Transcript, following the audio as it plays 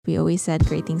we always said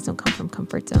great things don't come from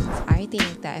comfort zones. I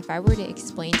think that if I were to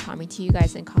explain Tommy to you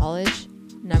guys in college,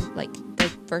 like the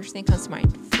first thing comes to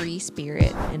mind, free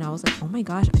spirit. And I was like, oh my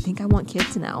gosh, I think I want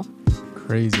kids now.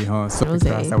 Crazy, huh? So the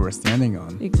grass that we're standing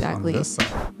on. Exactly. On this side.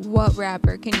 What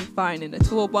rapper can you find in a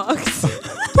toolbox?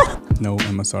 No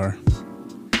MSR.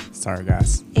 Sorry,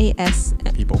 guys.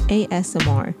 People.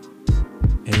 ASMR.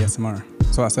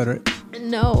 So I said it right?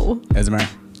 No. ASMR.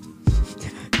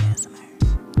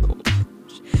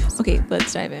 Okay,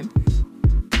 let's dive in.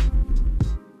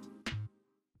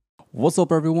 What's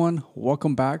up, everyone?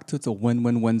 Welcome back to It's a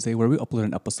Win-Win Wednesday, where we upload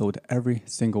an episode every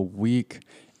single week.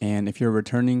 And if you're a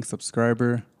returning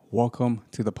subscriber, welcome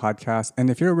to the podcast.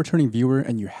 And if you're a returning viewer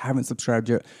and you haven't subscribed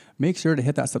yet, make sure to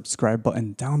hit that subscribe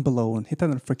button down below and hit that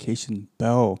notification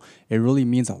bell. It really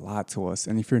means a lot to us.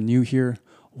 And if you're new here,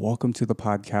 welcome to the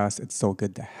podcast. It's so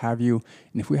good to have you.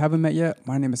 And if we haven't met yet,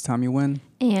 my name is Tommy Nguyen.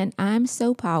 And I'm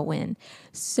Sopal Nguyen.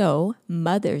 So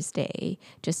Mother's Day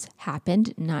just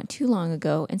happened not too long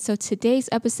ago. And so today's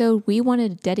episode, we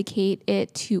wanted to dedicate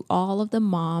it to all of the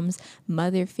moms,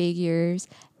 mother figures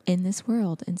in this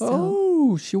world. And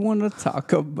so she wanted to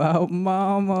talk about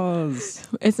mamas.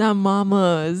 It's not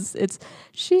mamas. It's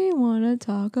she want to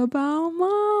talk about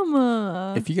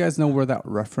mama. If you guys know where that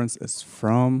reference is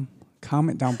from,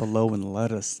 comment down below and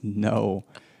let us know,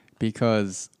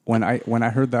 because when I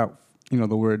heard that,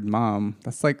 the word mom,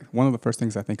 that's like one of the first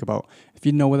things I think about. If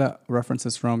you know where that reference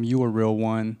is from, you a real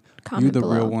one. Comment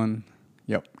below. Real one.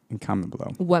 Yep, and comment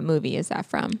below. What movie is that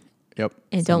from? Yep.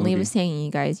 And don't leave us hanging,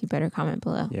 you guys. You better comment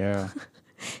below. Yeah.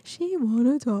 She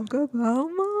wanna talk about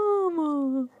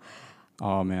mama.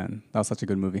 Oh man, that was such a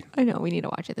good movie. I know, we need to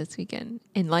watch it this weekend.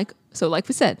 And like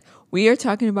we said, we are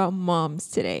talking about moms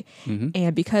today. Mm-hmm.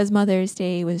 And because Mother's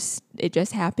Day it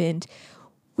just happened,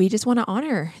 we just want to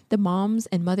honor the moms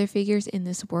and mother figures in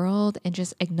this world and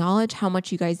just acknowledge how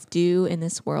much you guys do in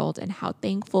this world and how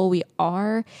thankful we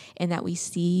are and that we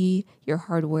see your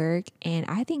hard work. And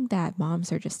I think that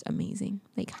moms are just amazing.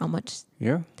 Like how much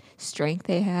strength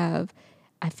they have.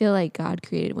 I feel like God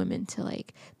created women to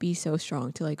be so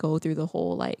strong, to go through the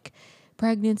whole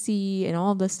pregnancy and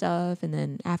all this stuff. And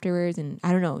then afterwards, and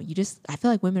I don't know, I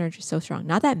feel like women are just so strong.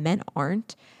 Not that men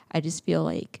aren't. I just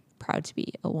feel proud to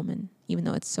be a woman, even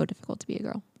though it's so difficult to be a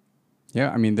girl.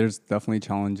 Yeah, I mean, there's definitely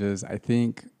challenges. I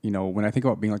think, when I think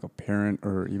about being a parent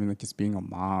or even just being a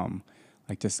mom,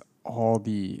 just all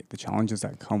the challenges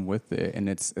that come with it. And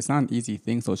it's not an easy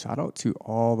thing. So shout out to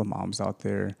all the moms out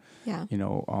there. Yeah.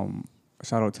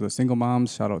 Shout out to the single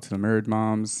moms. Shout out to the married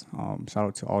moms. Shout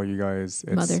out to all you guys.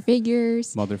 Mother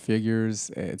figures.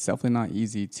 It's definitely not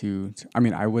easy to I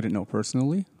mean, I wouldn't know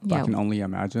personally, but I can only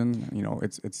imagine.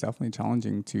 It's definitely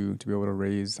challenging to be able to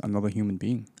raise another human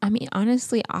being. I mean,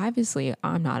 honestly, obviously,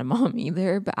 I'm not a mom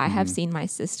either, but I have seen my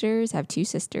sisters, I have 2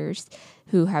 sisters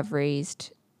who have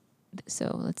raised,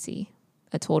 so let's see,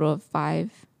 a total of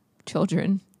 5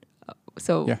 children.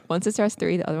 So one sister has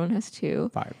 3, the other one has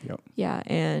 2. 5, yep. Yeah,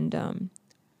 and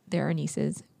they're our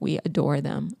nieces. We adore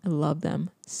them. I love them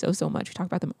so much. We talk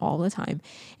about them all the time.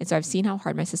 And so I've seen how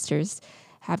hard my sisters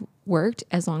have worked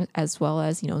as well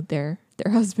as, their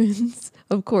husbands,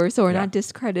 of course. So we're not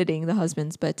discrediting the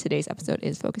husbands, but today's episode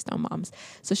is focused on moms.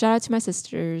 So shout out to my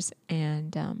sisters.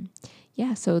 And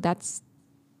so that's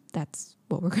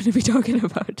what we're going to be talking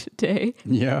about today.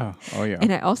 Yeah. Oh, yeah.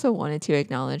 And I also wanted to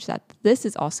acknowledge that this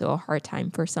is also a hard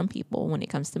time for some people when it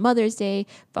comes to Mother's Day,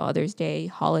 Father's Day,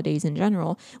 holidays in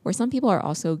general, where some people are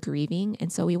also grieving.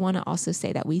 And so we want to also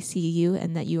say that we see you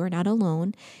and that you are not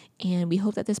alone. And we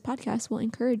hope that this podcast will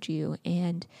encourage you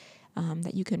and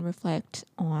that you can reflect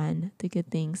on the good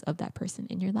things of that person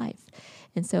in your life.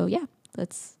 And so,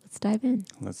 let's dive in.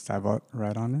 Let's dive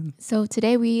right on in. So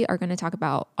today we are going to talk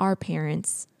about our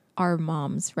parents, our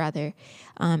moms rather,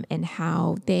 and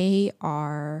how they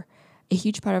are a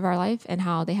huge part of our life and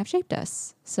how they have shaped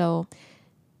us. So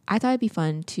I thought it'd be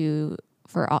fun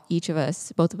for each of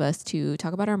us, both of us, to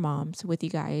talk about our moms with you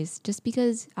guys, just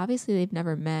because obviously they've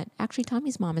never met. Actually,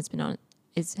 Tommy's mom has been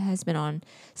on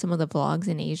some of the vlogs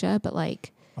in Asia, but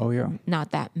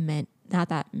not that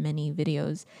many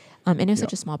videos. And it's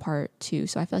such a small part too.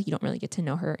 So I feel like you don't really get to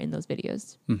know her in those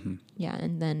videos. Mm-hmm. Yeah.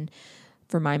 And then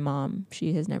for my mom,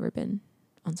 she has never been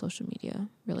on social media,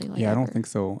 really. I don't think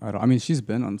so at all. I mean, she's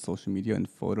been on social media in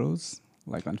photos,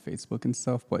 on Facebook and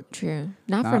stuff, but true,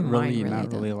 not from mine,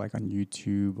 not really on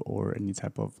YouTube or any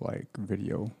type of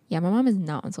video. Yeah, my mom is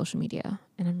not on social media,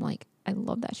 and I'm I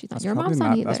love that she's not. Your mom's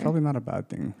not either. That's probably not a bad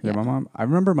thing. Yeah, my mom. I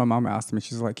remember my mom asked me,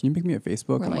 she's like, "Can you make me a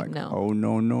Facebook?" I'm like, no. Oh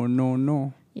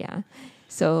no. Yeah.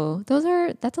 So that's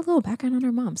a little background on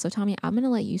our mom. So Tommy, I'm going to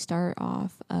let you start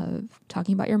off of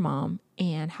talking about your mom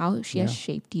and how she has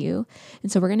shaped you.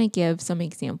 And so we're going to give some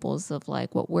examples of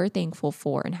like what we're thankful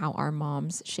for and how our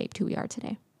moms shaped who we are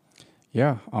today.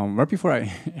 Yeah. Right before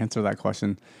I answer that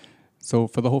question, so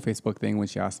for the whole Facebook thing, when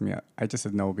she asked me, I just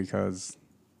said no because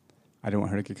I didn't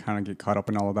want her to get caught up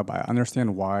in all of that. But I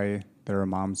understand why there are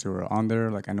moms who are on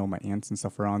there. Like I know my aunts and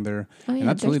stuff are on there, and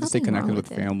that's really to stay connected with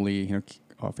family. You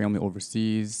know, family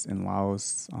overseas in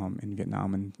Laos, in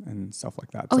Vietnam, and stuff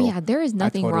like that. Oh yeah, there is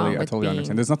nothing wrong with I totally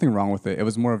understand. There's nothing wrong with it. It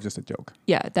was more of just a joke.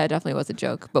 Yeah, that definitely was a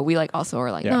joke. But we like also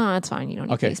are like, nah, it's fine. You don't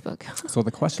need Facebook. So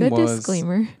the question Good was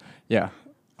disclaimer. Yeah.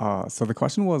 So the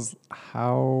question was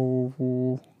how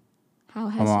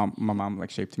has my mom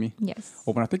like shaped me. Yes.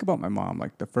 Well, when I think about my mom,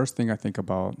 like the first thing I think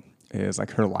about is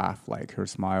like her laugh, like her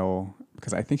smile,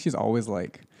 because I think she's always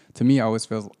like, to me, I always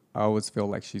feel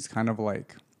like she's kind of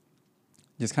like,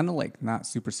 just kind of like not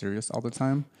super serious all the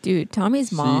time. Dude,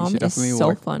 Tommy's mom is so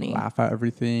like funny. Laugh at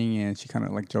everything, and she kind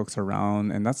of like jokes around,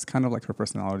 and that's kind of like her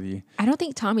personality. I don't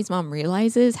think Tommy's mom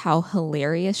realizes how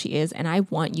hilarious she is, and I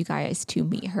want you guys to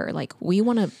meet her. Like we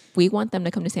want them to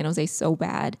come to San Jose so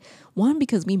bad. One,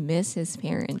 because we miss his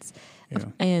parents,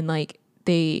 and like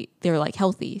they're like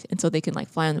healthy, and so they can like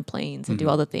fly on the planes and do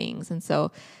all the things, and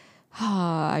so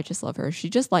I just love her.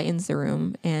 She just lightens the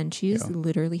room, and she's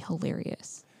literally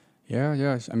hilarious. Yeah.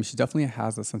 I mean, she definitely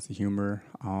has a sense of humor.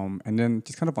 And then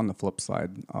just kind of on the flip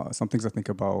side, some things I think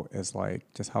about is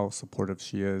like just how supportive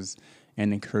she is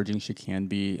and encouraging she can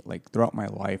be. Like throughout my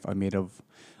life, I made a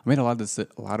lot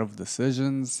of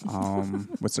decisions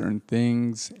with certain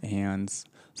things, and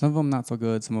some of them not so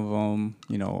good. Some of them,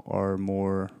 you know, are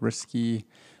more risky,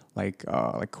 like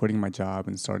quitting my job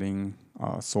and starting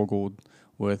Soul Gold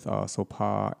with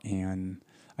Sopa. And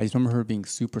I just remember her being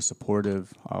super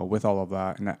supportive with all of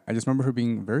that. And I just remember her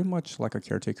being very much like a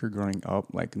caretaker growing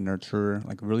up, like nurture,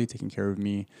 like really taking care of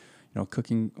me, you know,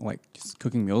 cooking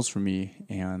meals for me.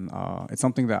 And it's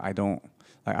something that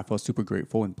I feel super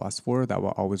grateful and blessed for, that I will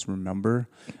always remember.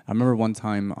 I remember one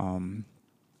time,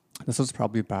 this was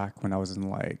probably back when I was in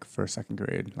like first, second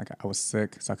grade. Like I was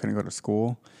sick, so I couldn't go to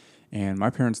school. And my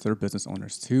parents, they're business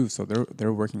owners too, so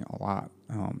they're working a lot.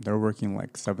 They're working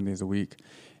like 7 days a week,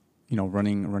 you know,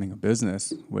 running a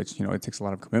business, which, you know, it takes a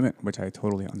lot of commitment, which I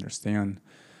totally understand.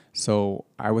 So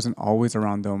I wasn't always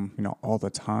around them, you know, all the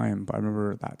time. But I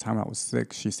remember that time I was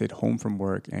sick, she stayed home from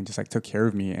work and just like took care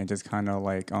of me and just kind of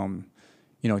like,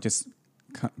 you know, just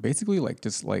basically like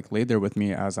just like laid there with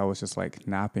me as I was just like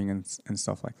napping and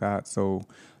stuff like that. So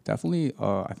definitely,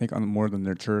 I think on more the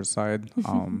nurture side,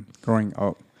 growing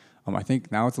up, I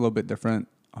think now it's a little bit different.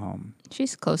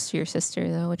 She's close to your sister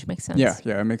though, which makes sense.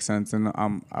 Yeah, it makes sense. And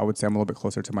I would say I'm a little bit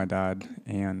closer to my dad.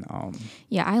 And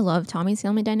yeah, I love Tommy's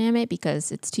family dynamic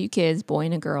because it's 2 kids, boy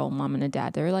and a girl, mom and a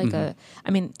dad. They're like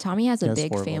Tommy has a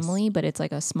big family, but it's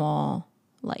like a small,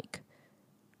 like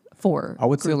 4. I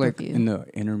would say like in the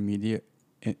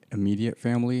immediate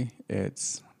family,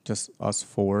 it's just us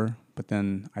 4. But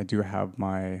then I do have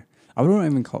I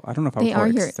don't know if I would call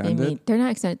it extended. They're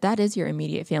not extended. That is your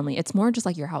immediate family. It's more just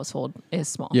like your household is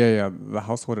small. Yeah. The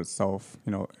household itself,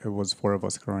 you know, it was 4 of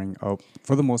us growing up.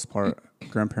 For the most part,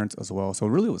 grandparents as well. So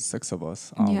really it was 6 of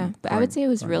us. But I would say it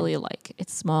was really like,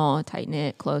 it's small,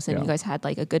 tight-knit, close. And you guys had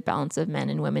like a good balance of men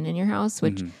and women in your house,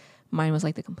 which mine was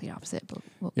like the complete opposite. But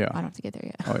I don't have to get there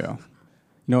yet. Oh, yeah. You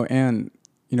know, and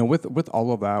you know, with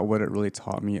all of that, what it really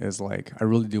taught me is like, I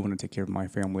really do want to take care of my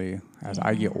family as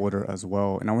I get older as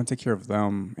well. And I want to take care of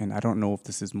them. And I don't know if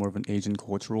this is more of an Asian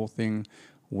cultural thing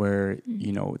where,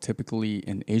 you know, typically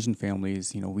in Asian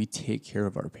families, you know, we take care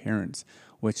of our parents,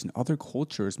 which in other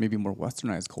cultures, maybe more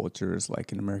westernized cultures,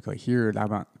 like in America here,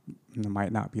 that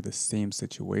might not be the same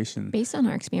situation. Based on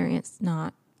our experience,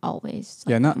 not always.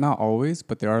 Like not always,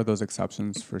 but there are those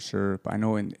exceptions for sure. But I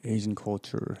know in Asian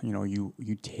culture, you know, you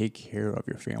take care of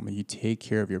your family, you take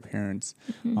care of your parents,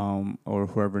 or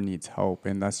whoever needs help,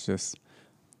 and that's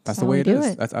the way it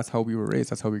is. That's how we were raised.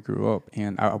 That's how we grew up,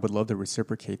 and I would love to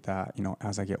reciprocate that, you know,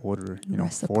 as I get older. You know,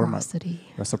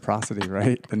 reciprocity,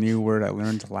 right? The new word I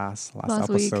learned last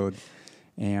episode. Week.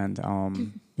 And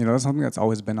you know, that's something that's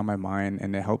always been on my mind,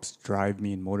 and it helps drive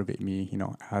me and motivate me, you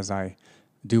know, as I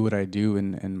do what I do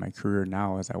in my career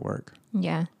now as I work.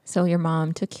 Yeah. So your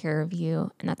mom took care of you,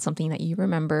 and that's something that you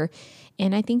remember.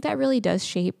 And I think that really did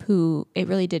shape who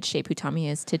Tommy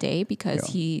is today, because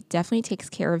he definitely takes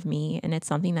care of me. And it's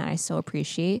something that I so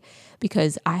appreciate,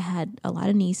 because I had a lot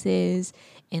of nieces,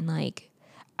 and like,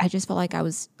 I just felt like I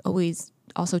was always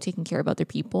also taking care of other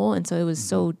people. And so it was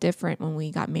so different when we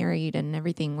got married and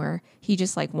everything, where he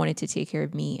just like wanted to take care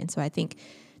of me. And so I think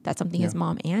that's something his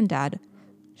mom and dad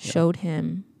showed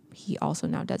him he also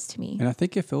now does to me. And I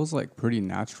think it feels like pretty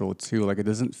natural too. Like it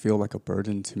doesn't feel like a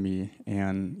burden to me.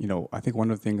 And, I think one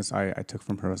of the things I took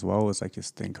from her as well is like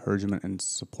just the encouragement and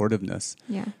supportiveness.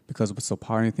 Yeah. Because with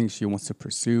Sopal, anything she wants to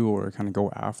pursue or kind of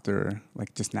go after,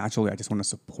 like just naturally, I just want to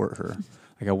support her.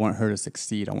 Like I want her to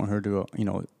succeed. I want her to,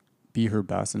 be her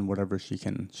best in whatever she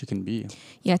can be.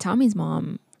 Yeah. Tommy's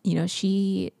mom,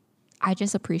 I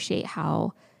just appreciate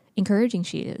how encouraging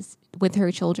she is with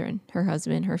her children, her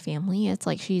husband, her family. It's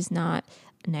like she's not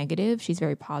negative. She's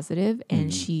very positive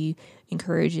and she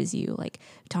encourages you. Like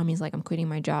Tommy's like, I'm quitting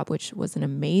my job, which was an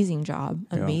amazing job.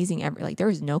 Amazing. Like there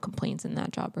was no complaints in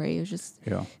that job, right? It was just,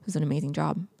 it was an amazing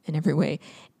job in every way.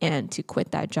 And to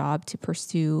quit that job to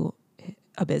pursue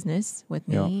a business with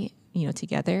me,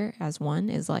 together as one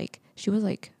is like, she was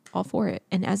like all for it.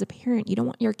 And as a parent, you don't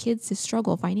want your kids to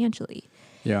struggle financially.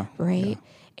 Yeah. Right.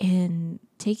 Yeah. And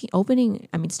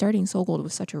starting Soul Gold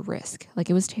was such a risk. Like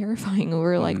it was terrifying. We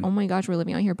were like, oh my gosh, we're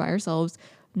living out here by ourselves.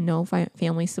 No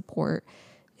family support.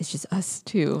 It's just us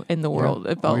two in the world.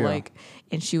 It felt like,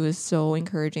 and she was so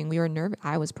encouraging. We were nervous.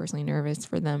 I was personally nervous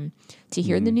for them to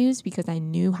hear the news because I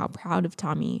knew how proud of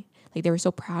Tommy. Like they were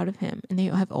so proud of him and they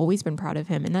have always been proud of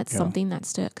him. And that's something that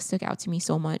stuck out to me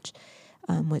so much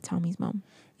with Tommy's mom.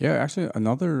 Yeah, actually,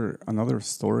 another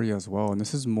story as well, and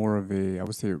this is more of I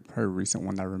would say, probably a recent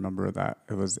one. I remember that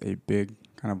it was a big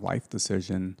kind of life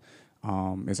decision,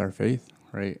 is our faith,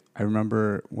 right? I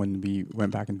remember when we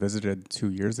went back and visited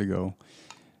 2 years ago,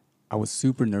 I was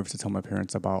super nervous to tell my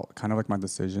parents about kind of like my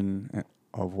decision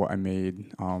of what I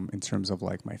made in terms of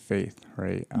like my faith,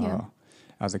 right?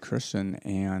 As a Christian,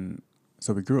 and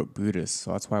so we grew up Buddhist,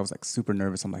 so that's why I was like super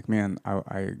nervous. I'm like, man,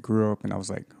 I grew up and I was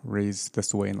like raised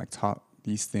this way and like taught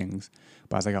these things,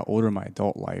 but as I got older in my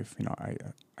adult life,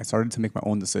 I started to make my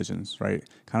own decisions, right?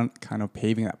 Kind of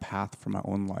paving that path for my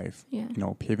own life,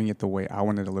 paving it the way I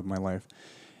wanted to live my life.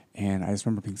 And I just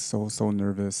remember being so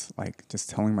nervous, like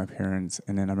just telling my parents.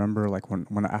 And then I remember like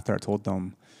when after I told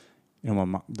them,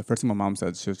 the first thing my mom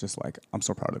said, she was just like, "I'm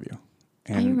so proud of you,"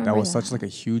 and that was such like a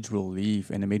huge relief,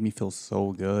 and it made me feel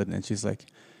so good. And she's like,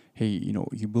 hey,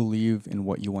 you believe in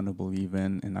what you want to believe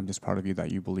in, and I'm just proud of you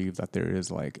that you believe that there is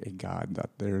like a God, that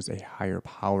there's a higher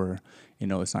power.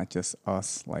 It's not just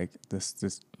us, like this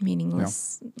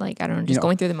meaningless, like I don't know, just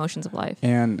going through the motions of life.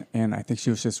 And I think she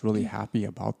was just really happy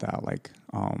about that, like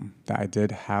that I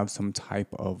did have some type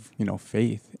of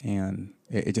faith, and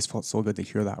it just felt so good to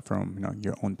hear that from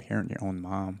your own parent, your own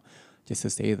mom. Just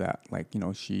to say that, like,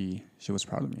 she was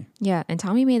proud of me. Yeah, and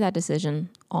Tommy made that decision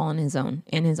all on his own,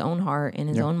 in his own heart, in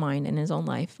his own mind, in his own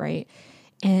life, right?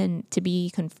 And to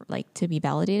be to be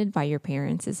validated by your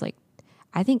parents is like,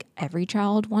 I think every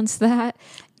child wants that.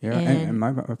 Yeah, and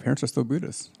my parents are still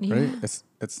Buddhists, right?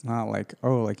 It's not like,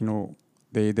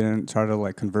 they didn't try to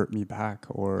like convert me back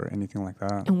or anything like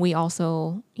that. And we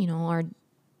also,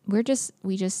 we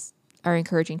just are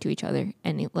encouraging to each other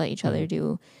and let each other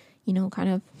do kind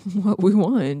of what we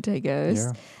want, I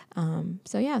guess. Yeah.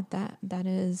 So yeah, that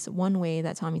is one way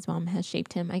that Tommy's mom has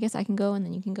shaped him. I guess I can go and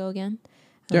then you can go again.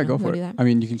 Yeah, go for it. I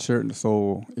mean, you can share.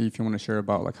 So if you want to share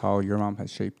about like how your mom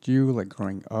has shaped you, like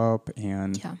growing up,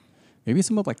 and maybe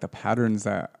some of like the patterns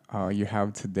that you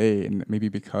have today, and maybe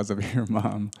because of your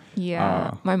mom.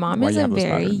 Yeah, my mom is a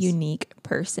very unique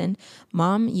person.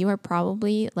 Mom, you are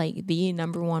probably like the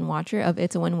number one watcher of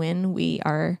It's a Win-Win. We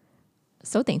are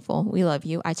so thankful. We love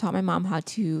you. I taught my mom how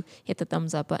to hit the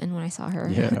thumbs up button when I saw her,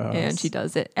 and she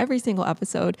does it every single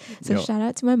episode. So shout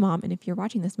out to my mom. And if you're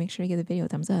watching this, make sure to give the video a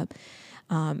thumbs up.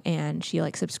 And she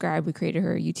like subscribed. We created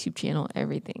her YouTube channel,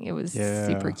 everything. It was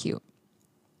super cute.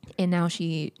 And now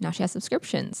she has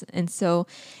subscriptions. And so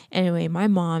anyway, my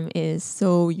mom is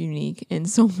so unique in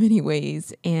so many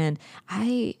ways. And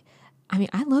I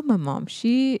love my mom.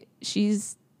 She's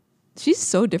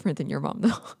so different than your mom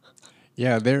though.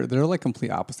 Yeah, they're like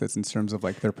complete opposites in terms of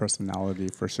like their personality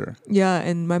for sure. Yeah,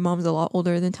 and my mom's a lot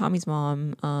older than Tommy's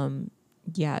mom.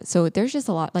 Yeah, so there's just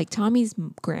a lot. Like Tommy's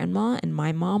grandma and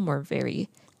my mom were very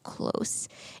close,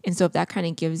 and so if that kind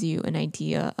of gives you an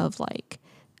idea of like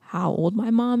how old my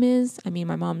mom is. I mean,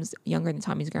 my mom's younger than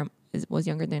Tommy's grandma. Was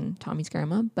younger than Tommy's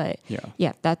grandma, but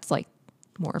yeah, that's like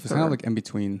more. It's kind of like in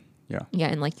between. Yeah. Yeah,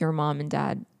 and like your mom and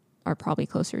dad are probably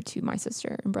closer to my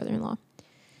sister and brother-in-law.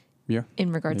 Yeah.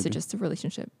 In regards to just the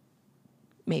relationship.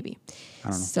 Maybe.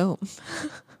 I don't know. So.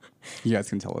 You guys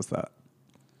can tell us that.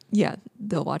 Yeah.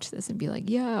 They'll watch this and be like,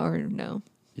 yeah or no.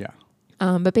 Yeah.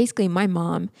 But basically my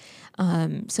mom,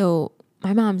 so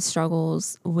my mom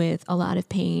struggles with a lot of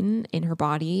pain in her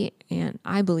body, and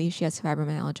I believe she has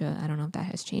fibromyalgia. I don't know if that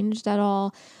has changed at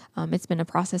all. It's been a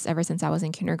process ever since I was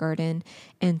in kindergarten.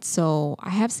 And so I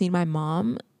have seen my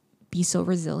mom be so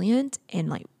resilient and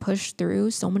like push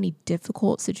through so many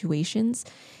difficult situations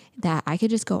that I could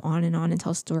just go on and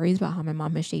tell stories about how my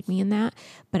mom has shaped me in that.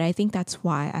 But I think that's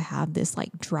why I have this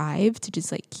like drive to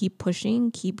just like keep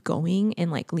pushing, keep going,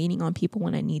 and like leaning on people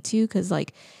when I need to. Cause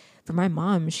like for my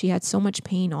mom, she had so much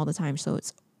pain all the time. So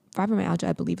it's fibromyalgia,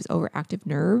 I believe, is overactive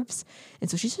nerves. And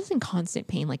so she's just in constant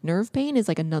pain. Like nerve pain is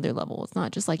like another level. It's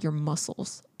not just like your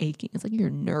muscles aching. It's like your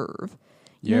nerve.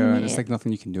 You know what I Yeah, mean? and it's like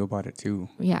nothing you can do about it too.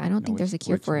 Yeah, I don't think there's a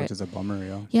cure for it. Which is a bummer,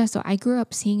 yeah. Yeah, so I grew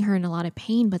up seeing her in a lot of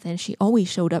pain, but then she always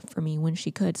showed up for me when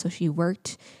she could. So she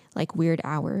worked like weird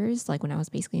hours, like when I was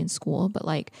basically in school. But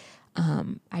like,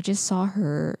 I just saw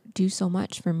her do so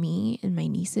much for me and my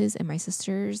nieces and my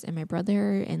sisters and my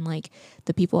brother and like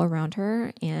the people around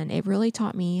her. And it really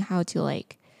taught me how to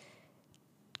like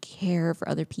care for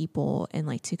other people and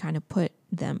like to kind of put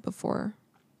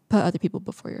other people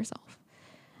before yourself.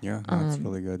 Yeah, that's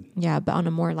really good. Yeah, but on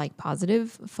a more like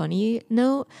positive, funny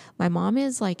note, my mom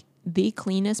is like the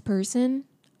cleanest person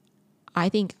I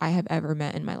think I have ever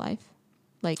met in my life.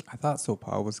 Like, I thought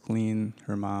Sopal was clean.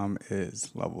 Her mom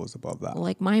is levels above that.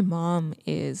 like my mom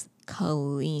is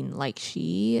clean. Like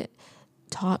she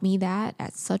taught me that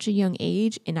at such a young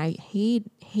age, and I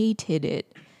hated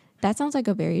it. That sounds like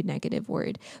a very negative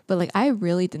word, but like I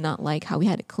really did not like how we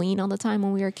had to clean all the time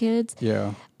when we were kids.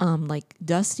 Yeah. Like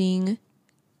dusting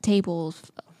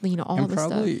tables, all And the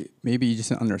probably stuff. maybe you just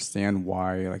didn't understand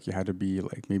why like you had to be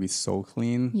like maybe so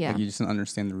clean. Yeah. Like you just didn't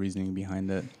understand the reasoning behind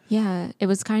it. Yeah, it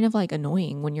was kind of like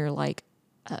annoying when you're like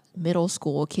a middle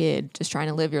school kid just trying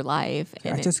to live your life.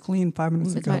 I just cleaned 5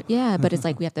 minutes ago. Yeah, but it's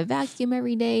like we have to vacuum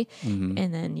every day. Mm-hmm.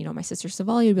 And then, my sister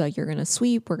Savalia would be like, you're going to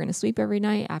sweep. We're going to sweep every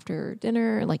night after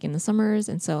dinner, like in the summers.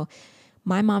 And so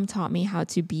my mom taught me how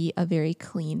to be a very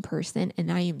clean person.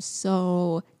 And I am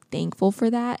so thankful for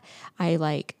that. I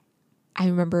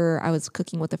remember I was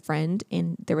cooking with a friend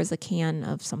and there was a can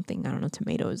of something, I don't know,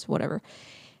 tomatoes, whatever.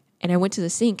 And I went to the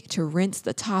sink to rinse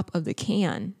the top of the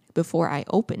can before I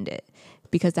opened it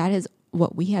because that is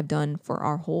what we have done for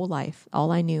our whole life.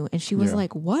 All I knew. And she was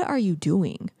like, what are you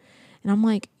doing? And I'm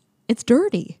like, it's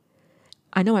dirty.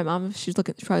 I know my mom, she's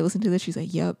probably listening to this. She's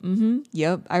like, yep.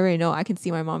 I already know. I can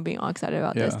see my mom being all excited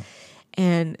about this.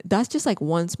 And that's just like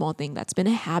one small thing that's been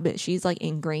a habit. She's like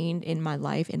ingrained in my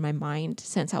life, in my mind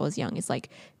since I was young. It's like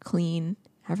clean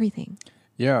everything.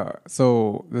 Yeah.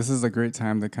 So this is a great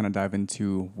time to kind of dive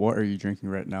into what are you drinking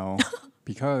right now?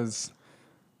 Because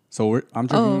I'm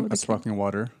drinking a sparkling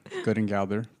water, Good and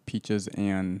Gather, peaches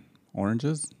and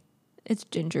oranges. It's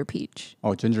ginger peach.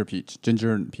 Oh, ginger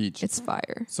and peach. It's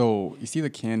fire. So you see the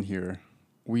can here.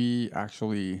 We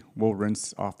actually will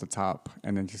rinse off the top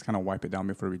and then just kind of wipe it down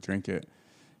before we drink it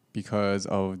because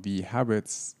of the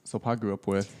habits Sopal grew up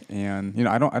with. And,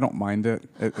 I don't mind it.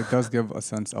 It does give a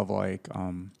sense of like,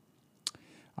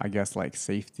 I guess like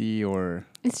safety or...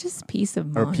 It's just peace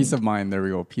of mind. Or peace of mind. There we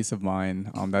go. Peace of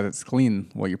mind. That it's clean.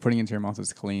 What you're putting into your mouth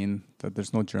is clean. That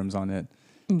there's no germs on it.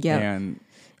 Yeah. And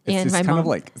it's kind of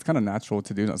like, it's kind of natural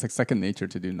to do. It's like second nature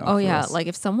to do now. Oh yeah. Like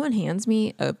if someone hands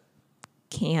me a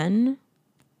can,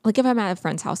 like if I'm at a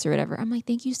friend's house or whatever, I'm like,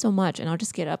 thank you so much. And I'll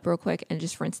just get up real quick and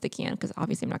just rinse the can because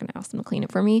obviously I'm not going to ask them to clean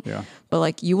it for me. Yeah. But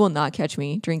like you will not catch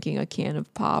me drinking a can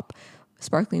of pop,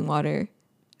 sparkling water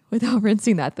without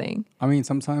rinsing that thing. I mean,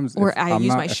 sometimes or I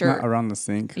use my shirt not around the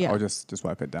sink. I'll just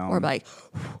wipe it down. Or like,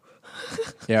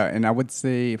 yeah. And I would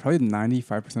say probably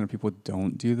 95% of people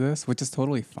don't do this, which is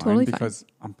totally fine because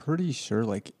I'm pretty sure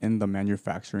like in the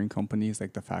manufacturing companies,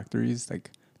 like the factories,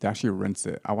 like they actually rinse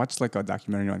it. I watched like a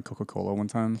documentary on Coca-Cola one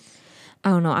time. I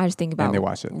don't know. I just think about they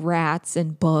wash it. Rats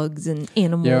and bugs and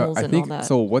animals and all that.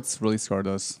 So what's really scarred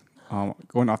us,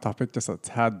 going off topic just a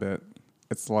tad bit,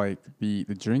 it's like the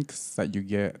drinks that you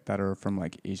get that are from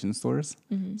like Asian stores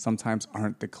sometimes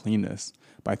aren't the cleanest.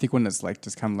 But I think when it's like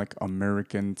just kind of like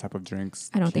American type of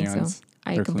drinks, I don't think so.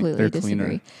 I completely disagree.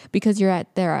 Cleaner. Because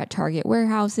they're at Target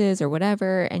warehouses or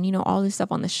whatever, and all this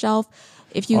stuff on the shelf.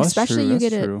 If you especially you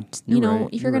get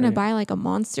if you're gonna buy like a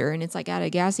Monster and it's like at a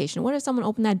gas station, what if someone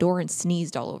opened that door and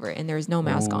sneezed all over it and there's no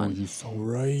mask on? You're so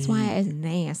right. That's why it's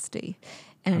nasty.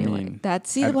 Anyway, I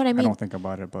mean, what I mean. I don't think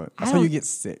about it, but that's how you get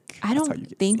sick. I don't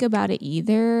think about it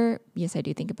either. Yes, I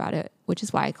do think about it, which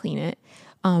is why I clean it.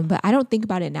 But I don't think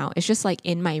about it now. It's just like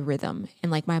in my rhythm.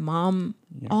 And like my mom,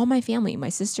 all my family, my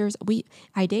sisters,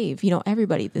 Dave,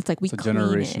 everybody. It's like we clean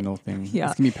it. It's a generational thing. Yeah.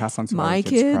 It's going to be passed on to my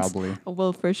kids probably.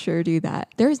 Will for sure do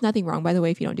that. There is nothing wrong, by the way,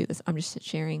 if you don't do this. I'm just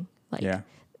sharing.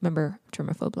 Remember,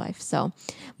 germaphobe life. So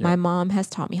my mom has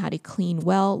taught me how to clean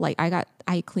well. Like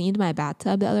I cleaned my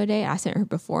bathtub the other day. I sent her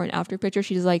before and after picture.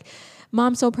 She's like,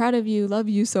 Mom, so proud of you. Love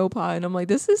you, Sopa. And I'm like,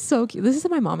 this is so cute. This is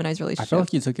my mom and I's relationship. I felt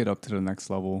like you took it up to the next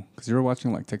level because you were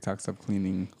watching like TikToks of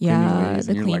cleaning ladies,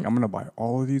 and you're like, I'm going to buy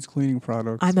all of these cleaning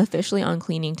products. I'm officially on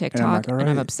cleaning TikTok and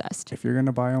I'm obsessed. If you're going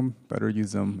to buy them, better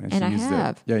use them. And I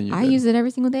have. Yeah, I use it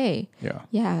every single day. Yeah.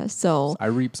 Yeah. So I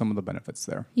reap some of the benefits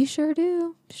there. You sure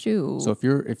do. Shoot. So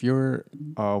if you're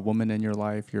a woman in your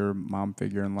life, your mom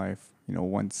figure in life,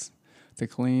 wants to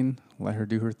clean, let her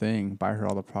do her thing. Buy her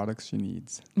all the products she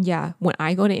needs. Yeah. When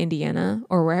I go to Indiana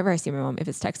or wherever I see my mom, if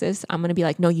it's Texas, I'm going to be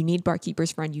like, no, you need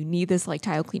Barkeeper's Friend. You need this like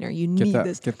tile cleaner. You need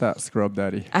this. Get that scrub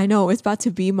daddy. I know. It's about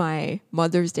to be my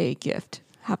Mother's Day gift.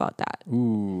 How about that?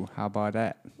 Ooh, how about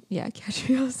that? Yeah. Catch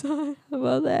me outside. How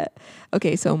about that?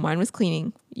 Okay. So mine was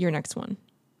cleaning. Your next one.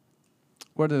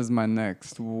 What is my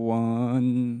next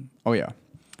one? Oh, yeah.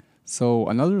 So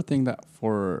another thing that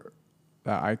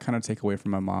I kind of take away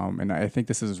from my mom, and I think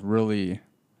this is really,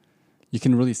 you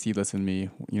can really see this in me,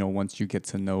 once you get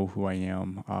to know who I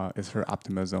am, is her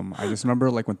optimism. I just remember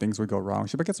like when things would go wrong,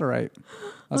 she'd be like, it's all right.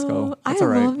 Let's go. It's all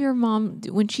right. I love your mom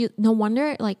when no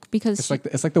wonder, like, because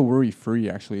it's like the worry free,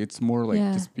 actually. It's more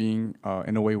like just being,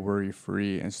 in a way, worry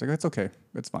free. And she's like, it's okay.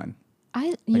 It's fine.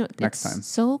 Next time.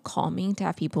 So calming to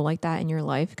have people like that in your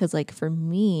life. Cause like for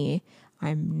me,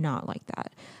 I'm not like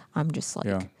that. I'm just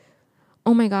like,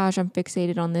 oh my gosh, I'm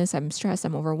fixated on this. I'm stressed.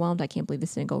 I'm overwhelmed. I can't believe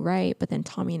this didn't go right. But then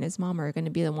Tommy and his mom are going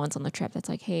to be the ones on the trip that's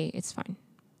like, hey, it's fine.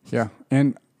 Yeah.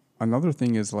 And another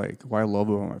thing is like what I love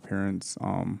about my parents,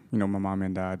 my mom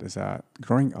and dad, is that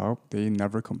growing up, they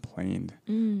never complained.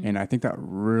 And I think that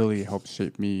really helped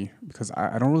shape me because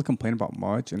I don't really complain about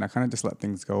much and I kind of just let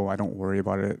things go. I don't worry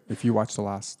about it. If you watch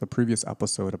the previous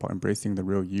episode about embracing the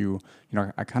real you,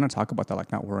 I kind of talk about that,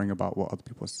 like not worrying about what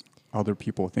other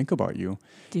people think about you.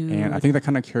 Dude. And I think that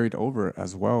kind of carried over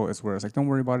as well, is where it's like, don't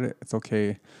worry about it. It's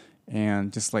okay.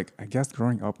 And just like, I guess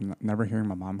growing up, never hearing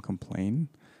my mom complain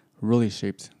really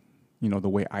shaped the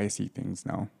way I see things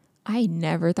now. I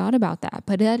never thought about that,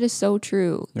 but that is so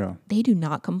true. Yeah. They do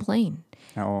not complain.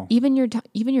 At all. Even your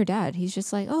dad, he's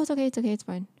just like, oh, it's okay, it's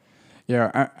fine.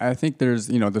 Yeah, I think there's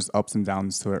ups and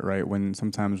downs to it, right?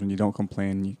 Sometimes when you don't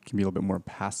complain, you can be a little bit more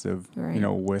passive, right.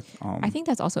 With I think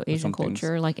that's also Asian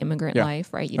culture, like immigrant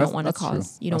life, right? You don't want to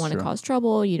cause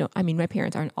trouble. My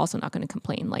parents aren't also not going to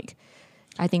complain. Like,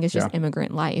 I think it's just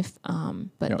immigrant life.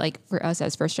 But like for us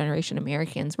as first generation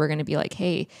Americans, we're going to be like,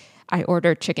 hey, I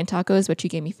ordered chicken tacos, but you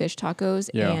gave me fish tacos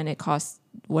and it costs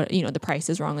the price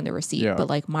is wrong on the receipt. But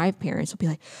like my parents will be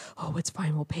like, oh, it's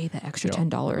fine. We'll pay the extra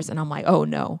 $10. And I'm like, oh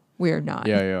no, we're not.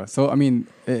 Yeah. So,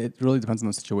 it really depends on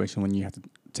the situation when you have to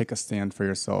take a stand for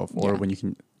yourself or when you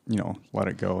can, let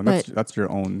it go. And that's your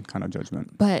own kind of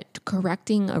judgment. But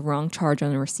correcting a wrong charge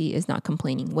on the receipt is not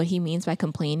complaining. What he means by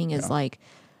complaining is like,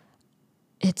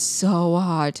 it's so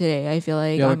hot today. I feel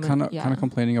like I'm kind of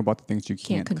complaining about the things you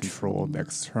can't control, the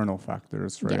external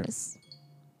factors, right? Yes.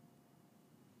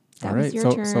 All right. So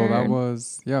that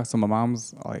was So my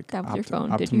mom's like that was your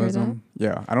phone. Optimism. Did you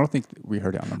hear that? Yeah. I don't think we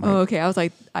heard it on the mic. Oh, okay. I was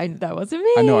like, that wasn't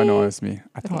me. I know. It's me.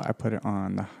 I thought I put it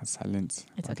on silent.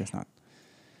 I guess not.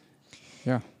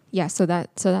 Yeah. Yeah. So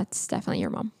that's definitely your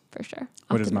mom for sure.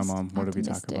 What is my mom? What did we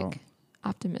talk about?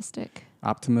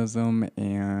 Optimism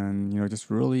and, just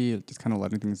really just kind of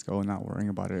letting things go and not worrying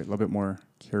about it. A little bit more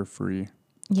carefree.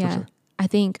 Yeah. Sure. I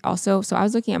think also, so I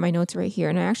was looking at my notes right here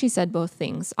and I actually said both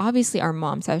things. Obviously, our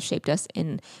moms have shaped us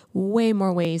in way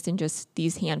more ways than just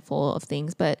these handful of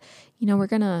things. But, we're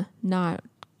going to not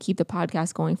keep the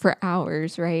podcast going for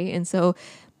hours, right? And so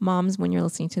moms, when you're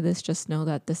listening to this, just know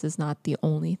that this is not the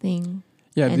only thing.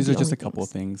 Yeah, these are just a couple of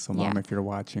things. So mom, if you're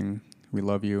watching, we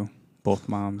love you. Both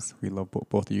moms. We love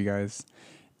both of you guys.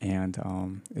 And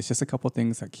it's just a couple of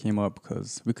things that came up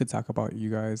because we could talk about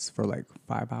you guys for like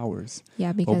 5 hours.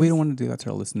 Yeah, because... But we don't want to do that to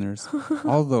our listeners.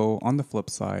 Although, on the flip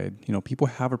side, people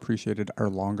have appreciated our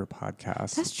longer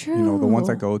podcasts. That's true. The ones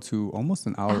that go to almost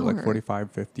an hour, like 45,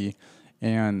 50.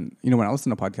 And, when I listen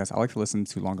to podcasts, I like to listen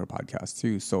to longer podcasts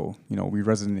too. So, we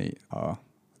resonate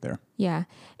there. Yeah.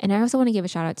 And I also want to give a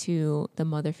shout out to the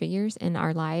mother figures in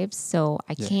our lives. So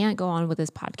I can't go on with this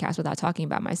podcast without talking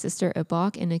about my sister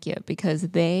Ibok and Nikip because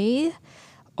they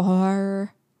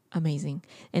are amazing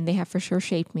and they have for sure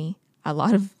shaped me. A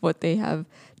lot of what they have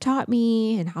taught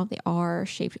me and how they are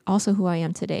shaped also who I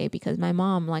am today because my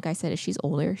mom, like I said, she's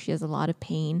older. She has a lot of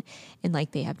pain and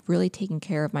like they have really taken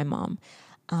care of my mom.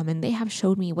 And they have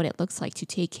showed me what it looks like to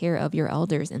take care of your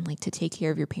elders and like to take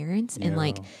care of your parents. Yeah. And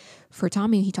like for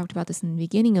Tommy, he talked about this in the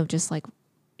beginning of just like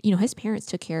his parents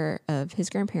took care of his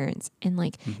grandparents. And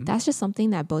like, that's just something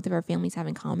that both of our families have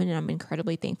in common. And I'm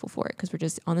incredibly thankful for it because we're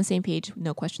just on the same page,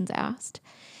 no questions asked.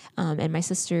 And my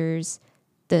sisters,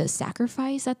 the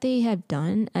sacrifice that they have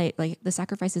done, like the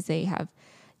sacrifices they have,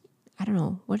 I don't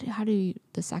know,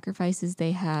 the sacrifices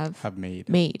they have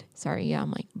made. Sorry. Yeah.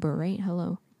 I'm like, right.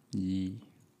 Hello. Yeah.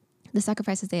 The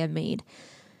sacrifices they have made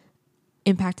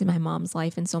impacted my mom's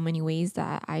life in so many ways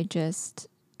that I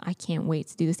can't wait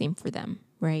to do the same for them,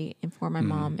 right? And for my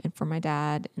mom and for my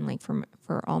dad and like for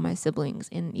all my siblings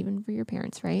and even for your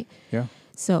parents, right? Yeah.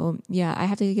 So yeah, I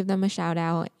have to give them a shout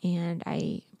out, and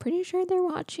I'm pretty sure they're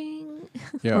watching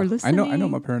Yeah. or listening. I know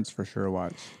my parents for sure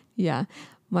watch. Yeah.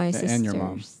 My sisters. And your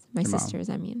mom. My sisters,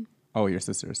 I mean. Oh, your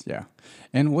sisters, yeah.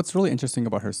 And what's really interesting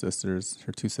about her sisters,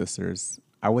 her two sisters,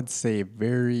 I would say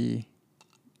very,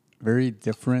 very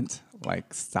different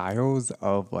like styles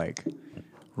of like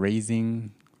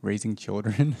raising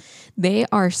children. They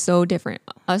are so different.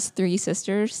 Us three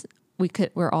sisters,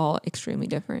 we're all extremely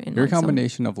different. You're a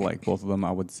combination of like both of them,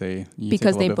 I would say.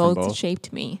 Because they both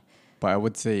shaped me. But I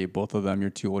would say both of them, your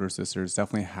two older sisters,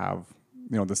 definitely have,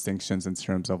 distinctions in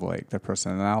terms of like their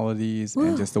personalities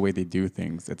and just the way they do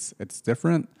things. It's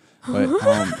different,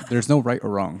 but there's no right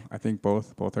or wrong. I think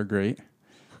both are great.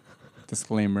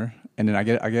 Disclaimer. And then I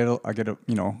get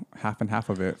a half and half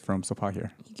of it from Sopa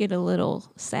here. You get a little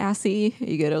sassy.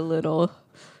 You get a little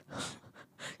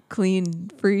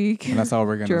clean freak. And that's all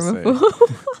we're gonna say.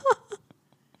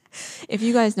 If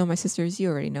you guys know my sisters, you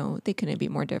already know they couldn't be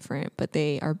more different, but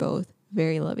they are both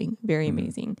very loving, very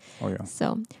amazing. Oh yeah.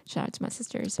 So shout out to my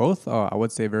sisters. Both, I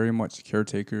would say, very much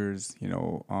caretakers.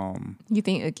 You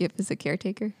think a gift is a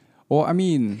caretaker? Well, I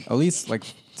mean, at least like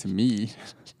to me,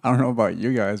 I don't know about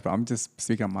you guys, but I'm just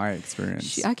speaking on my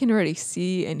experience. I can already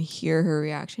see and hear her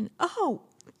reaction. Oh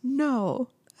no,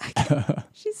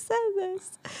 she said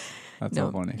this. That's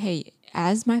so funny. Hey,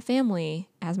 as my family,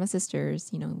 as my sisters,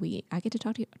 I get to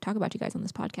talk about you guys on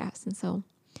this podcast, and so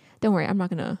don't worry, I'm not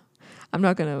gonna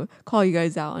call you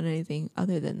guys out on anything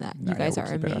other than that. You guys are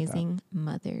amazing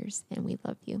mothers, and we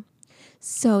love you.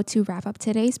 So to wrap up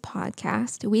today's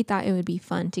podcast, we thought it would be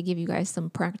fun to give you guys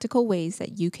some practical ways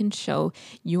that you can show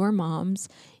your mom.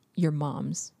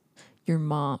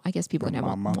 I guess people can have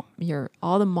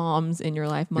all the moms in your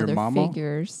life, mother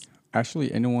figures.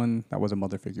 Actually, anyone that was a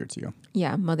mother figure to you.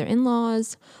 Yeah,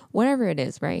 mother-in-laws, whatever it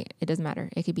is, right? It doesn't matter.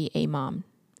 It could be a mom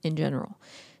in general.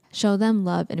 Show them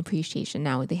love and appreciation.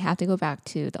 Now, they have to go back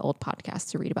to the old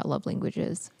podcast to read about love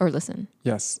languages or listen.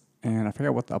 Yes. And I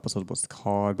forget what the episode was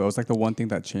called, but it was like the one thing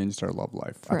that changed our love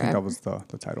life. Forever. I think that was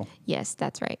the title. Yes,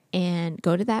 that's right. And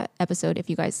go to that episode if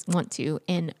you guys want to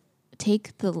and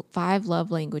take the 5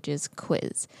 love languages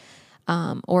quiz.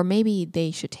 Or maybe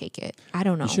they should take it. I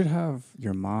don't know. You should have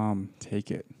your mom take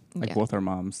it. Like both our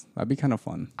moms. That'd be kind of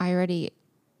fun. I already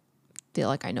feel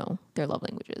like I know their love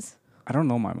languages. I don't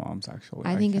know my mom's actually.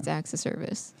 I think it's acts of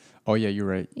service. Oh yeah, you're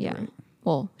right. Yeah. You're right.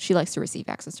 Well, she likes to receive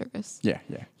acts of service. Yeah.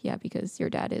 Yeah, because your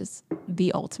dad is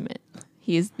the ultimate.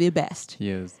 He is the best. He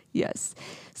is. Yes.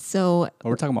 So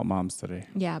we're talking about moms today.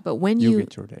 Yeah, but when you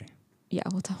get your day. Yeah,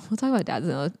 we'll talk about dads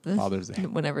Father's Day.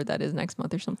 Whenever that is next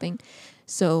month or something.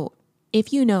 So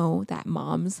if you know that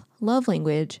mom's love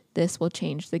language, this will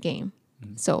change the game.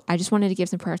 So I just wanted to give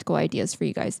some practical ideas for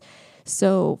you guys.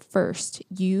 So first,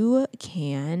 you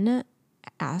can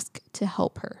ask to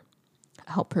help her.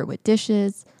 Help her with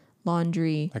dishes,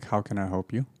 laundry. Like, how can I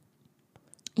help you?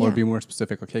 Or be more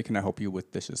specific. Okay, can I help you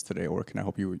with dishes today? Or can I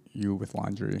help you with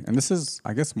laundry? And this is,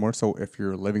 I guess, more so if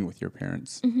you're living with your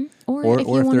parents. Mm-hmm. Or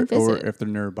if they're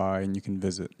nearby and you can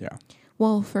visit. Yeah.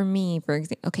 Well, for me, for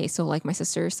example, okay, so like my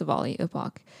sister, Savali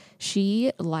Upok,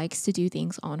 she likes to do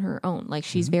things on her own. Like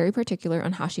she's very particular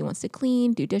on how she wants to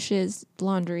clean, do dishes,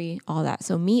 laundry, all that.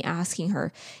 So me asking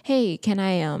her, hey, can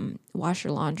I wash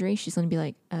your laundry? She's going to be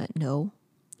like, no.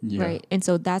 Yeah. Right. And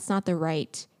so that's not the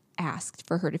right ask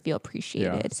for her to feel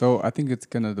appreciated. Yeah. So I think it's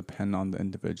going to depend on the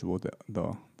individual,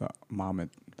 the mom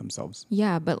themselves.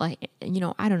 Yeah. But like,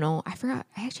 I don't know. I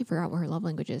actually forgot what her love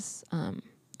language is.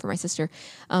 For my sister,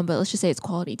 but let's just say it's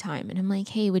quality time, and I'm like,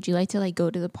 hey, would you like to like go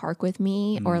to the park with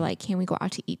me, or like can we go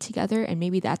out to eat together? And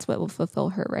maybe that's what will fulfill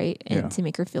her, right? And to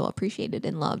make her feel appreciated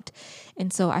and loved.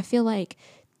 And so I feel like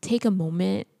take a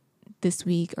moment this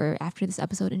week or after this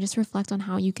episode and just reflect on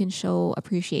how you can show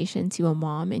appreciation to a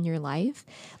mom in your life.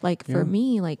 Like for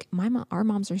me, like our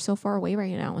moms are so far away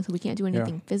right now, and so we can't do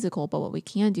anything physical, but what we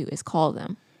can do is call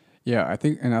them. Yeah, I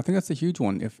think that's a huge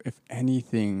one. If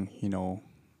anything,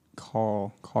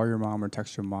 call your mom or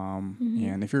text your mom,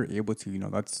 and if you're able to,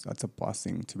 that's a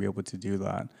blessing to be able to do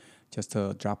that. Just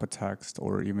to drop a text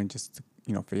or even just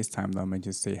FaceTime them and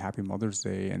just say Happy Mother's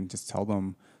Day and just tell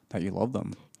them that you love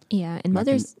them. Yeah, and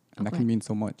that can mean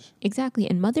so much. Exactly.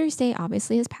 And Mother's Day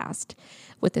obviously has passed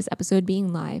with this episode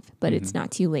being live, but it's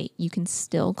not too late. You can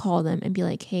still call them and be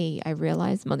like, hey, I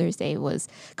realized Mother's Day was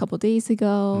a couple days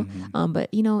ago, but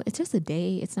it's just a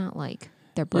day. It's not like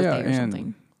their birthday or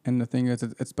something. And the thing is,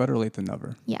 it's better late than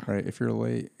never. Yeah. Right? If you're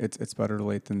late, it's better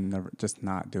late than never, just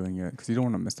not doing it, because you don't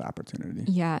want to miss the opportunity.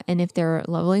 Yeah. And if their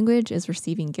love language is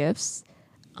receiving gifts,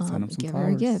 send them some give flowers.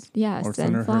 her a gift. Yeah. Or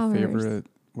send her flowers. her favorite,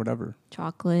 whatever.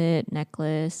 Chocolate,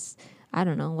 necklace, I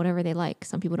don't know, whatever they like.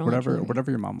 Some people don't like jewelry. Whatever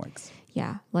your mom likes.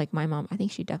 Yeah. Like my mom, I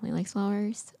think she definitely likes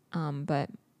flowers.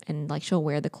 And like she'll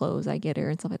wear the clothes I get her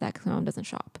and stuff like that because my mom doesn't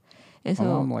shop. And My so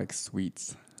mom likes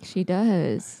sweets. She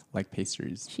does. Like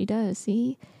pastries. She does.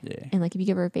 See? Yeah. And like if you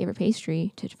give her a favorite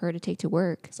pastry for her to take to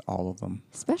work. It's all of them.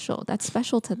 Special. That's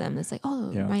special to them. It's like,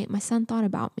 oh, yeah. my son thought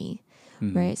about me.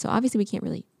 Right? So obviously we can't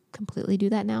really completely do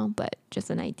that now, but just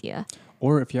an idea.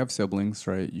 Or if you have siblings,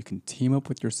 right, you can team up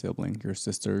with your sibling, your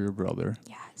sister, your brother.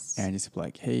 Yes. And just be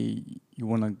like, hey, you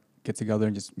want to get together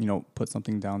and just, put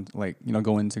something down, like,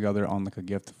 go in together on like a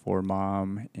gift for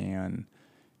mom and,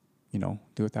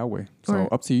 do it that way. So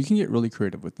or up to you. You can get really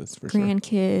creative with this for sure.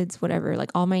 Grandkids, whatever.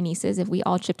 Like all my nieces, if we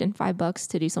all chipped in $5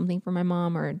 to do something for my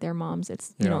mom or their moms,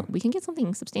 it's, we can get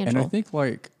something substantial. And I think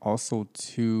like also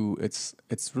too, it's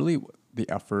really the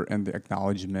effort and the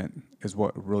acknowledgement is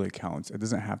what really counts. It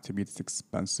doesn't have to be this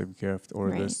expensive gift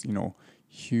or this,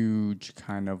 huge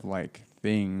kind of like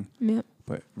thing. Yep.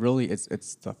 But really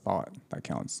it's the thought that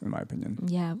counts, in my opinion.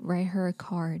 Yeah. Write her a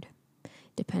card.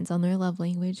 Depends on their love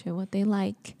language and what they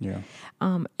like. Yeah.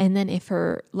 And then if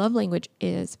her love language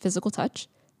is physical touch,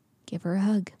 give her a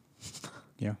hug.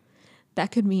 Yeah.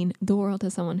 That could mean the world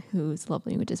to someone whose love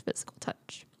language is physical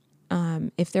touch.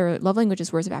 If their love language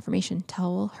is words of affirmation,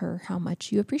 tell her how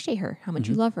much you appreciate her, how much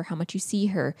you love her, how much you see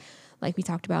her. Like we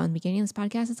talked about in the beginning of this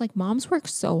podcast, it's like moms work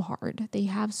so hard. They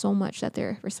have so much that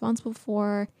they're responsible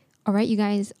for. All right, you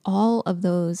guys, all of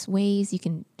those ways you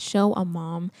can show a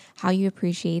mom how you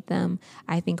appreciate them,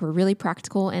 I think were really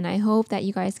practical. And I hope that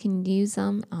you guys can use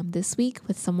them this week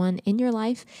with someone in your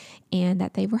life and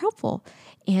that they were helpful.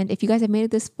 And if you guys have made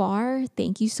it this far,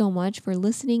 thank you so much for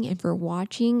listening and for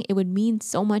watching. It would mean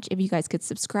so much if you guys could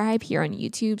subscribe here on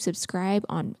YouTube, subscribe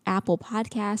on Apple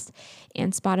Podcasts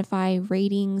and Spotify.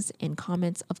 Ratings and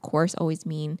comments, of course, always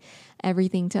mean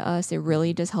everything to us. It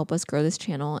really does help us grow this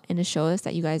channel and to show us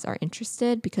that you guys are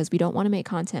interested, because we don't want to make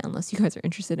content unless you guys are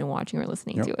interested in watching or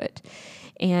listening to it.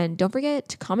 And don't forget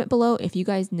to comment below if you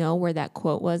guys know where that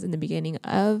quote was in the beginning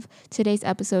of today's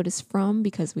episode is from,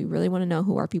 because we really want to know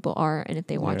who our people are and if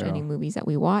they watch any movies that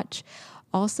we watch.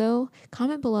 Also,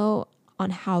 comment below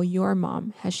on how your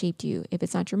mom has shaped you. If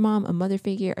it's not your mom, a mother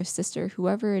figure, a sister,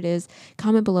 whoever it is,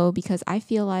 comment below, because I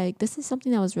feel like this is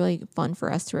something that was really fun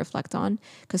for us to reflect on,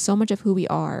 because so much of who we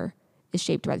are is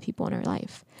shaped by the people in our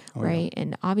life, right? Yeah.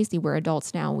 And obviously we're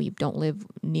adults now. We don't live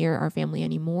near our family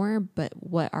anymore, but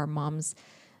what our moms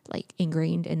like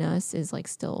ingrained in us is like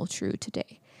still true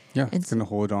today. Yeah, it's going to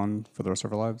hold on for the rest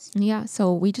of our lives. Yeah,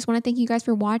 so we just want to thank you guys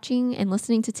for watching and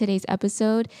listening to today's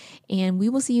episode. And we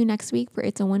will see you next week for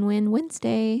It's a Win-Win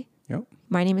Wednesday. Yep.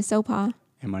 My name is Sopa.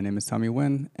 And my name is Tommy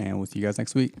Wynn. And we'll see you guys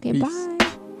next week. Okay, Peace. bye.